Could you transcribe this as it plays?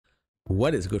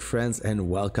What is good, friends, and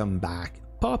welcome back.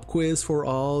 Pop quiz for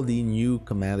all the new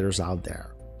commanders out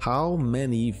there. How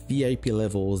many VIP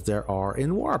levels there are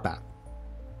in Warpath?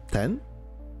 10?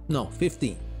 No,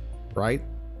 15, right?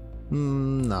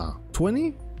 No,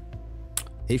 20?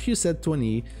 If you said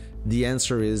 20, the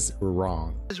answer is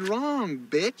wrong. What's wrong,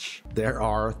 bitch? There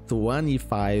are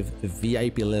 25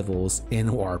 VIP levels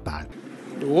in Warpath.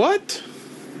 What?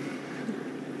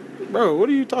 Bro, what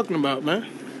are you talking about, man?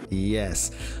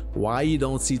 Yes. Why you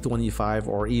don't see 25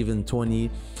 or even 20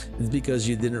 is because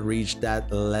you didn't reach that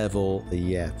level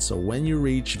yet. So when you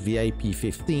reach VIP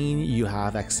 15, you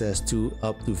have access to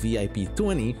up to VIP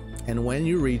 20, and when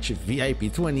you reach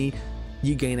VIP 20,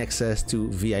 you gain access to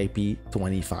VIP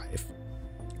 25.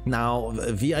 Now,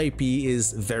 VIP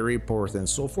is very important.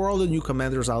 So for all the new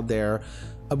commanders out there,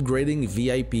 upgrading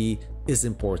VIP is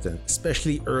important,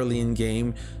 especially early in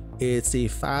game. It's a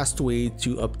fast way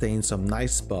to obtain some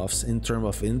nice buffs in terms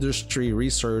of industry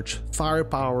research,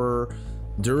 firepower,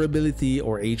 durability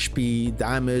or HP,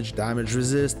 damage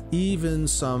resist, even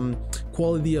some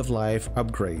quality of life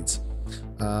upgrades.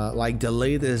 Like the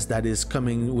latest that is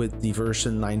coming with the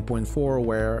version 9.4,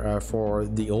 where for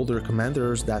the older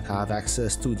commanders that have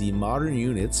access to the modern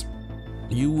units,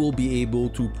 you will be able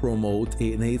to promote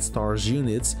an 8 stars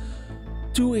units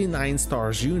to a 9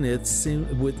 stars unit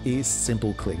with a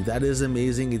simple click. That is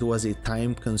amazing. It was a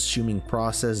time-consuming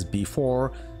process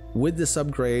before. With this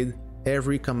upgrade,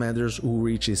 every commanders who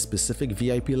reach a specific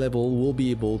VIP level will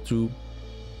be able to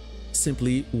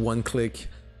simply one click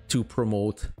to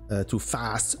promote, to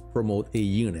fast promote a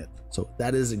unit. So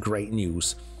that is great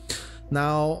news.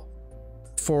 Now,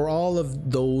 for all of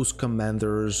those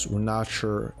commanders who are not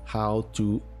sure how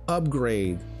to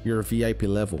upgrade your VIP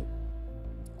level,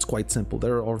 it's quite simple.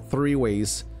 There are 3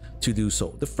 ways to do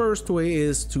so. The first way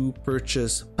is to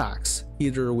purchase packs,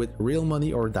 either with real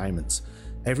money or diamonds.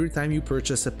 Every time you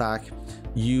purchase a pack,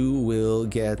 you will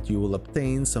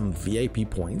obtain some VIP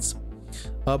points,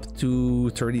 up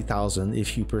to 30,000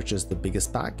 if you purchase the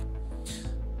biggest pack.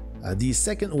 The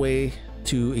second way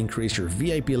to increase your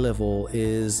VIP level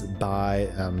is by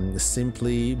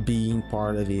simply being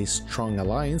part of a strong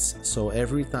alliance. So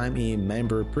every time a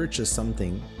member purchases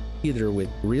something, either with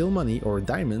real money or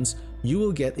diamonds, you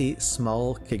will get a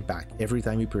small kickback every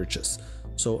time you purchase.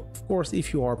 So of course,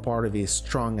 if you are part of a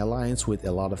strong alliance with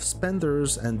a lot of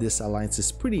spenders and this alliance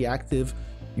is pretty active,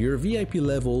 your VIP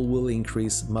level will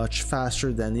increase much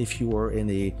faster than if you were in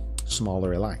a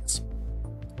smaller alliance.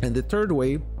 And the third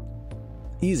way,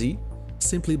 easy,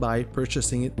 simply by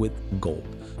purchasing it with gold.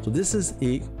 So this is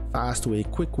a fast way,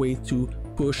 quick way to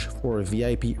push for a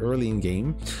VIP early in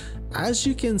game. As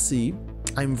you can see,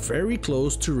 I'm very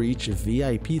close to reach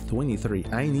VIP 23.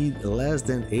 I need less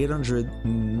than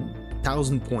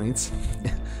 800,000 points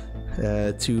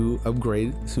to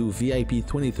upgrade to VIP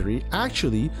 23.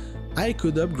 Actually, I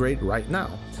could upgrade right now.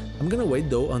 I'm gonna wait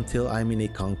though until I'm in a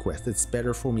conquest. It's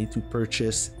better for me to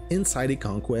purchase inside a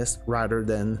conquest rather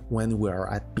than when we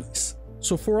are at peace.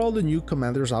 So for all the new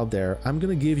commanders out there, I'm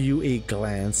gonna give you a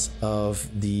glance of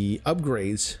the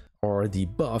upgrades or the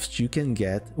buffs you can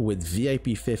get with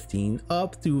VIP 15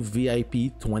 up to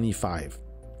VIP 25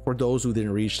 for those who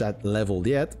didn't reach that level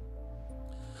yet,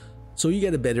 so you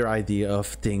get a better idea of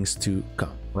things to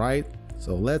come, right?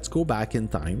 So let's go back in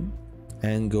time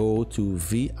and go to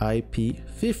VIP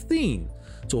 15.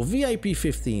 So VIP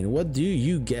 15, what do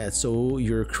you get? So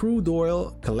your crude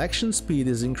oil collection speed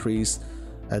is increased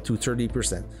to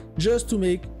 30%. Just to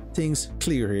make things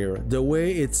clear here, the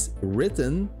way it's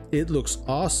written, it looks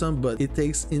awesome, but it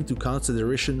takes into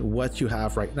consideration what you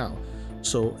have right now.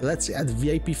 So let's say at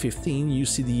VIP 15, you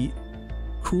see the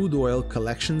crude oil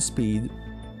collection speed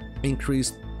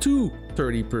increased to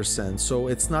 30%. So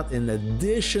it's not an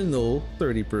additional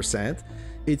 30%.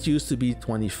 It used to be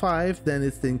 25, then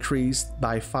it's increased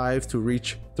by 5 to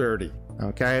reach 30.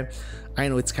 Okay, I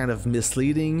know it's kind of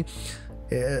misleading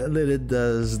that it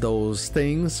does those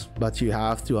things, but you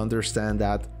have to understand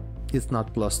that it's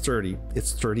not plus 30,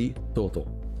 it's 30 total.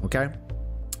 Okay,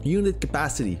 unit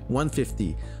capacity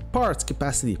 150, parts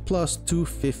capacity plus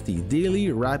 250,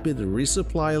 daily rapid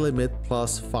resupply limit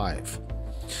plus 5,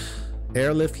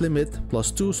 airlift limit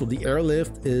plus 2. So the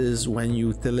airlift is when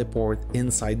you teleport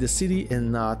inside the city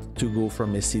and not to go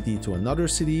from a city to another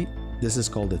city. This is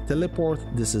called the teleport.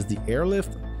 This is the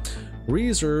airlift.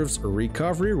 Reserves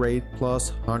recovery rate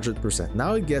plus 100%.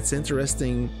 Now it gets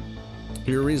interesting.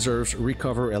 Your reserves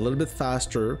recover a little bit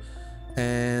faster,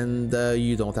 and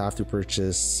you don't have to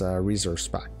purchase reserves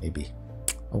pack maybe.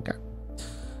 Okay.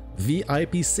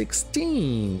 VIP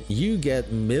 16, you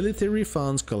get military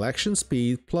funds collection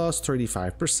speed plus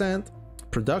 35%,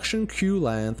 production queue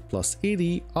length plus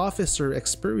 80, officer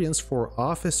experience for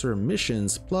officer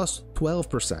missions plus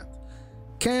 12%,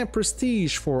 camp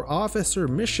prestige for officer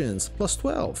missions plus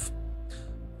 12,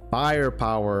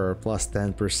 firepower plus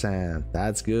 10%,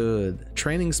 that's good,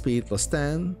 training speed plus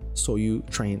 10, so you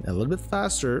train a little bit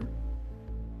faster.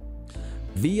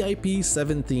 VIP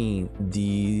 17,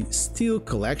 the steel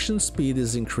collection speed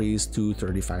is increased to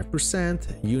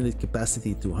 35%, unit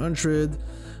capacity 200,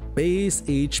 base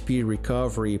HP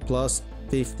recovery plus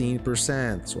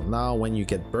 15%, so now when you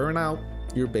get burnout,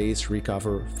 your base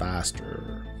recover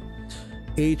faster.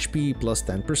 HP plus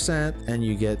 10%, and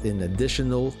you get an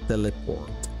additional teleport.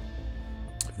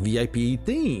 VIP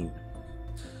 18,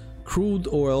 crude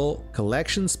oil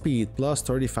collection speed plus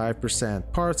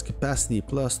 35%, parts capacity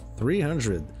plus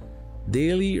 300,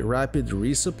 daily rapid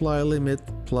resupply limit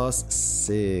plus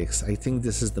 6. I think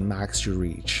this is the max you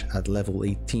reach at level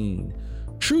 18.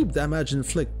 Troop damage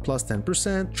inflict plus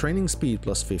 10%, training speed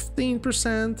plus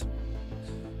 15%.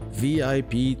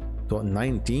 VIP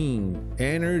 19,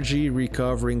 energy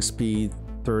recovering speed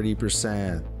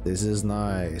 30%. This is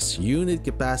nice. Unit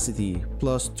capacity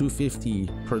plus 250,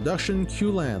 production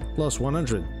queue length plus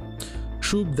 100,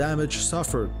 troop damage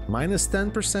suffered minus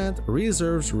 10%,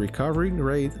 reserves recovering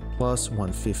rate plus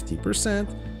 150%.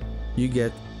 You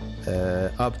get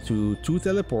up to 2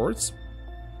 teleports.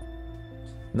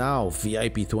 Now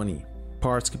VIP 20,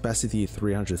 parts capacity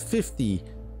 350,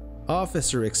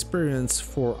 officer experience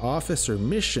for officer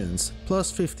missions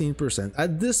plus 15%.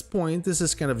 At this point, this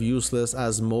is kind of useless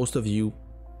as most of you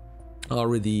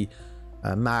already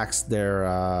maxed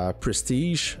their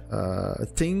prestige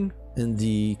thing in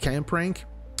the camp rank.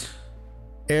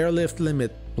 Airlift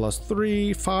limit plus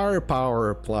 3,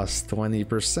 firepower plus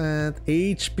 20%,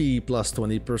 HP plus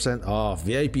 20%. Oh,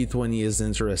 VIP 20 is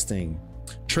interesting.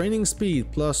 Training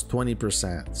speed plus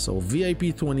 20%. So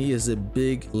VIP 20 is a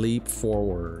big leap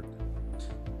forward.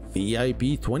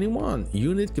 VIP 21,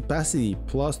 unit capacity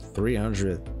plus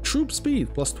 300, troop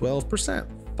speed plus 12%,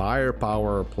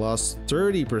 firepower plus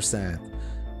 30%,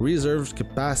 reserve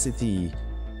capacity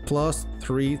plus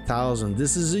 3000.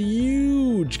 This is a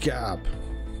huge gap.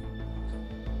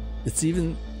 It's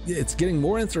getting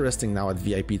more interesting now at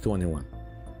VIP 21.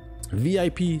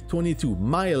 VIP 22,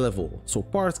 my level, so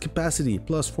parts capacity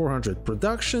plus 400,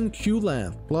 production queue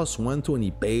length plus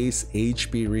 120, base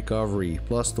HP recovery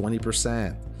plus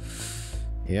 20%.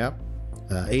 Yep,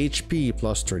 HP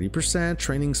plus 30%,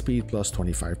 training speed plus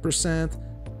 25%,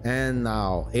 and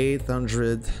now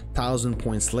 800,000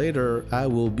 points later, I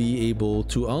will be able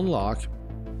to unlock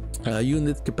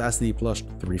unit capacity plus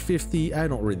 350. I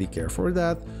don't really care for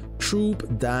that.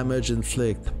 Troop damage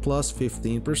inflict plus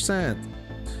 15%.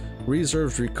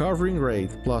 Reserves recovering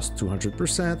rate plus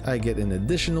 200%. I get an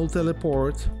additional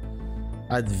teleport.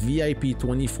 At VIP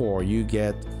 24, you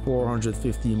get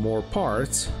 450 more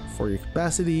parts for your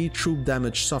capacity. Troop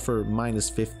damage suffer minus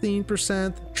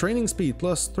 15%. Training speed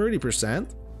plus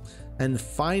 30%. And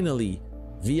finally,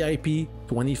 VIP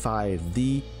 25,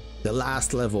 the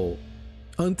last level,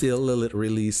 until Lilith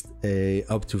released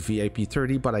up to VIP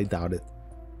 30, but I doubt it.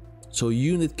 So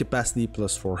unit capacity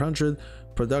plus 400,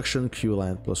 production queue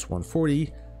length plus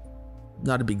 140,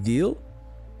 not a big deal.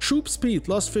 Troop speed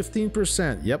plus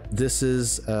 15%, yep, this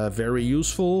is very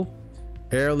useful.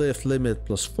 Airlift limit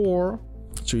plus 4,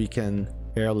 so you can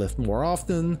airlift more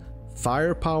often.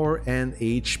 Firepower and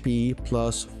HP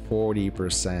plus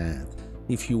 40%.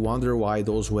 If you wonder why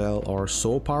those well are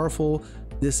so powerful,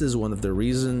 this is one of the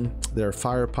reasons. Their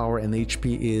firepower and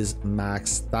HP is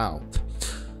maxed out.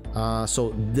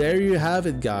 So there you have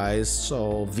it, guys.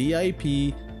 So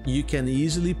VIP, you can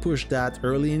easily push that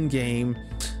early in game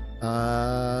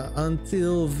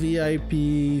until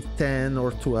VIP 10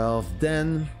 or 12.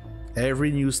 Then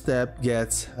every new step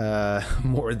gets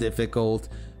more difficult.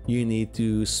 You need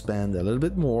to spend a little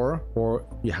bit more, or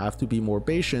you have to be more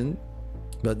patient,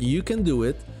 but you can do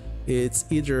it. It's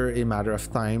either a matter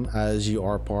of time as you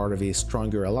are part of a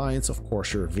stronger alliance. Of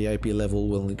course, your VIP level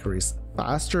will increase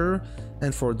faster,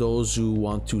 and for those who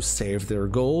want to save their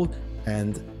gold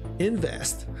and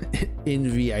invest in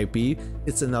VIP,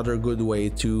 it's another good way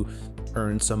to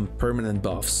earn some permanent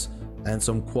buffs and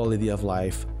some quality of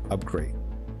life upgrade.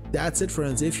 That's it,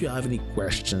 friends. If you have any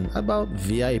question about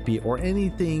VIP or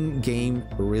anything game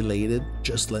related,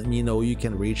 just let me know. You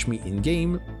can reach me in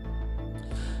game.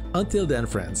 Until then,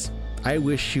 friends, I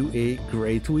wish you a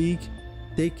great week.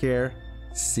 Take care.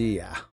 See ya.